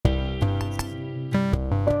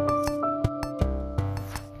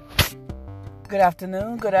Good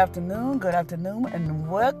afternoon, good afternoon, good afternoon, and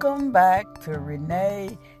welcome back to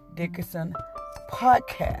Renee Dickerson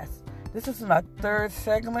Podcast. This is my third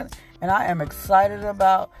segment, and I am excited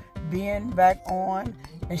about being back on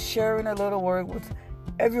and sharing a little word with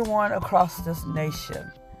everyone across this nation.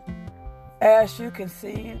 As you can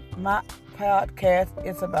see, my podcast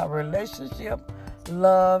is about relationship,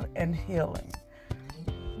 love, and healing.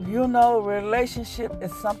 You know, relationship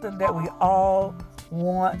is something that we all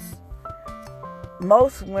want.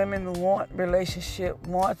 Most women want relationship,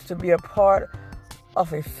 want to be a part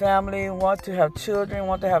of a family, want to have children,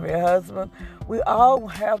 want to have a husband. We all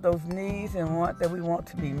have those needs and want that we want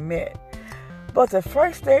to be met. But the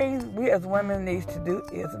first thing we as women need to do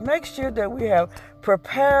is make sure that we have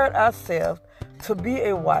prepared ourselves to be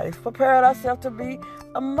a wife, prepared ourselves to be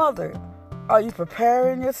a mother. Are you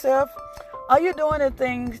preparing yourself? Are you doing the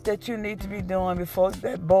things that you need to be doing before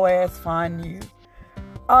that Boaz finds you?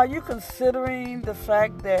 Are you considering the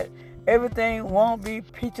fact that everything won't be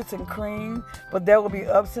peaches and cream, but there will be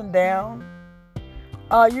ups and downs?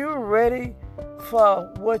 Are you ready for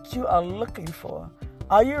what you are looking for?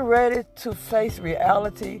 Are you ready to face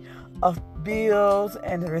reality of bills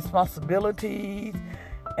and responsibilities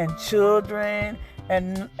and children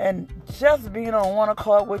and just being on one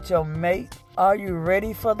accord with your mate? Are you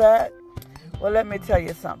ready for that? Well, let me tell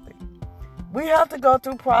you something. We have to go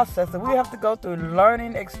through processes. We have to go through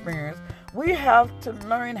learning experience. We have to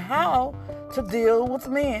learn how to deal with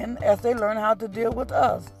men as they learn how to deal with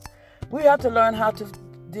us. We have to learn how to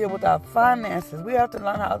deal with our finances. We have to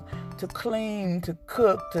learn how to clean, to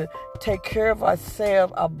cook, to take care of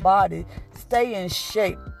ourselves, our body, stay in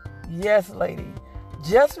shape. Yes, lady.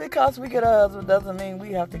 Just because we get a husband doesn't mean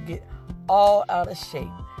we have to get all out of shape.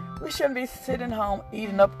 We shouldn't be sitting home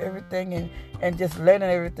eating up everything and just letting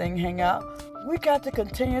everything hang out. We got to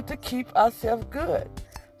continue to keep ourselves good.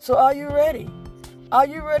 So are you ready? Are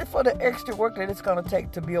you ready for the extra work that it's going to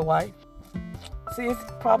take to be a wife? See, it's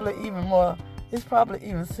probably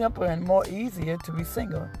even simpler and more easier to be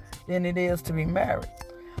single than it is to be married.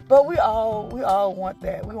 But we all want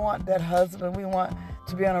that. We want that husband. We want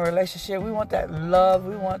to be in a relationship. We want that love.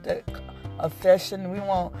 We want that affection. We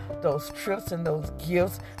want those trips and those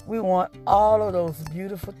gifts. We want all of those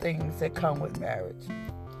beautiful things that come with marriage.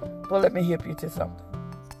 But let me hip you to something.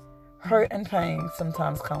 Hurt and pain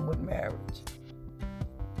sometimes come with marriage.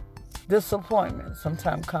 Disappointment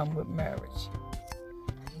sometimes come with marriage.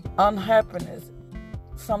 Unhappiness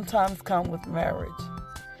sometimes come with marriage.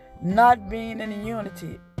 Not being in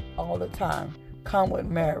unity all the time come with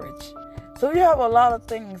marriage. So you have a lot of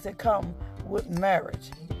things that come with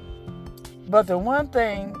marriage. But the one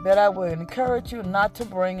thing that I would encourage you not to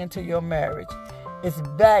bring into your marriage is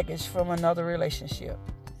baggage from another relationship.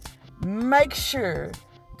 Make sure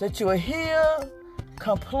that you are healed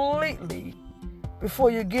completely before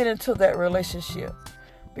you get into that relationship.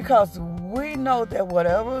 Because we know that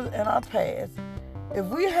whatever in our past, if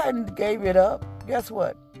we hadn't gave it up, guess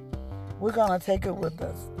what? We're going to take it with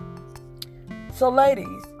us. So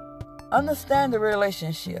ladies, understand the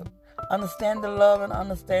relationship. Understand the love and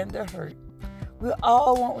understand the hurt. We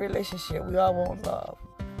all want relationship. We all want love.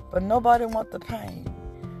 But nobody wants the pain.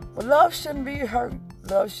 But love shouldn't be hurt.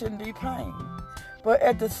 Love shouldn't be pain. But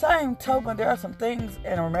at the same token, there are some things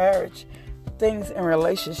in a marriage, things in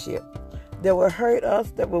relationship that will hurt us,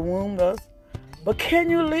 that will wound us. But can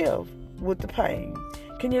you live with the pain?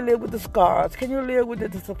 Can you live with the scars? Can you live with the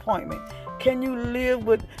disappointment? Can you live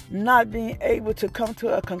with not being able to come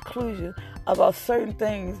to a conclusion about certain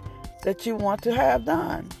things that you want to have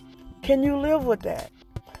done? Can you live with that?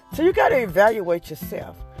 So you got to evaluate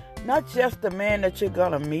yourself. Not just the man that you're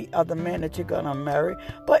going to meet or the man that you're going to marry,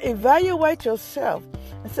 but evaluate yourself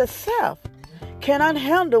and say, self, can I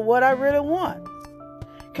handle what I really want?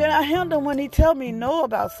 Can I handle when he tells me no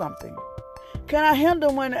about something? Can I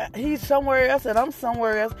handle when he's somewhere else and I'm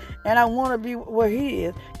somewhere else and I want to be where he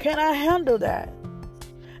is? Can I handle that?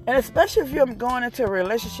 And especially if you're going into a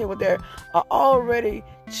relationship where there are already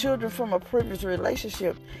children from a previous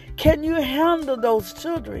relationship, can you handle those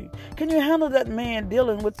children? Can you handle that man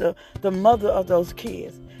dealing with the mother of those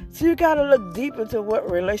kids? So you got to look deep into what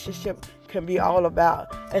relationship can be all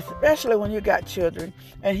about, especially when you got children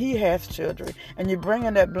and he has children and you're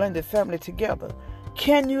bringing that blended family together.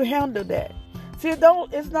 Can you handle that? See,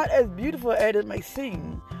 it's not as beautiful as it may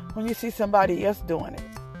seem when you see somebody else doing it.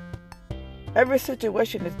 Every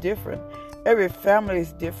situation is different. Every family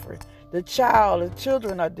is different. The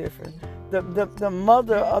children are different. The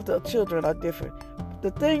mother of the children are different.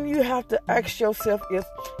 The thing you have to ask yourself is,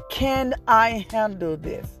 can I handle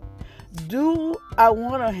this? Do I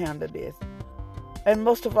want to handle this? And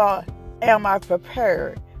most of all, am I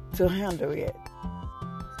prepared to handle it.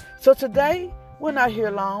 So today, we're not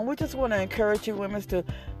here long. We just want to encourage you women to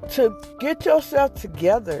get yourself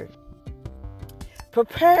together.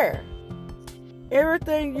 Prepare.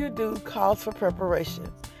 Everything you do calls for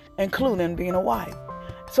preparation, including being a wife.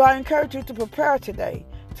 So I encourage you to prepare today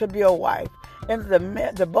to be a wife. And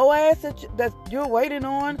the Boaz that you're waiting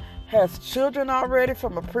on has children already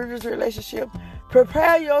from a previous relationship.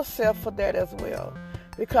 Prepare yourself for that as well,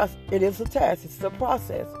 because it is a task. It's a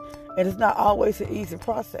process, and it's not always an easy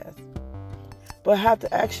process. But have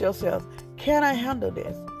to ask yourself, can I handle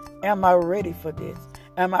this? Am I ready for this?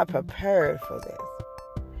 Am I prepared for this?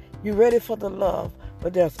 You're ready for the love,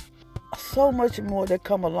 but there's so much more that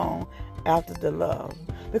come along after the love.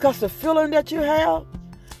 Because the feeling that you have,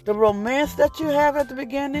 the romance that you have at the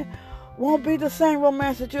beginning, won't be the same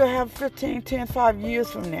romance that you'll have 15, 10, 5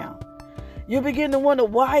 years from now. You begin to wonder,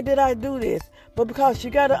 why did I do this? But because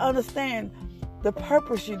you got to understand, the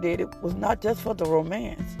purpose you did it was not just for the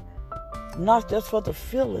romance, not just for the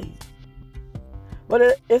feeling,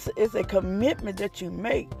 but it's a commitment that you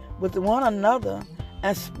make with one another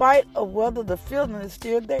in spite of whether the feeling is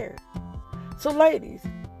still there. So ladies,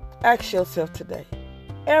 ask yourself today,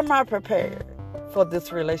 am I prepared for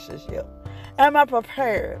this relationship? Am I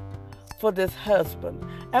prepared for this husband?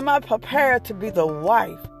 Am I prepared to be the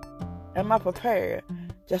wife? Am I prepared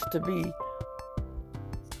just to be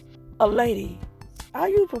a lady? Are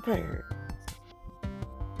you prepared?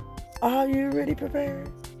 Are you really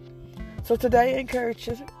prepared? So today, encourage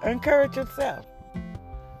yourself.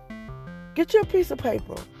 Get your piece of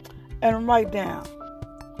paper and write down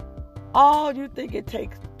all you think it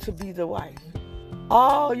takes to be the wife.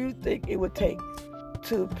 All you think it would take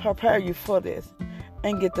to prepare you for this,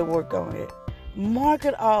 and get to work on it. Mark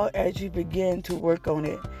it all as you begin to work on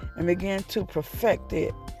it and begin to perfect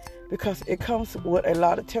it, because it comes with a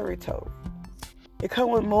lot of territory. It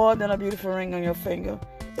comes with more than a beautiful ring on your finger.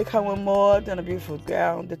 It comes with more than a beautiful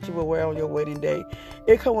gown that you will wear on your wedding day.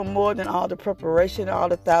 It comes with more than all the preparation, all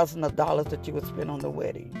the thousands of dollars that you would spend on the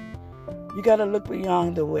wedding. You got to look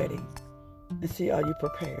beyond the wedding and see, are you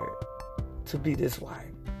prepared to be this wife?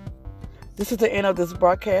 This is the end of this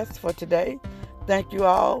broadcast for today. Thank you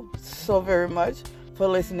all so very much for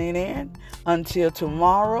listening in. Until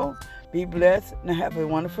tomorrow, be blessed and have a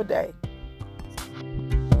wonderful day.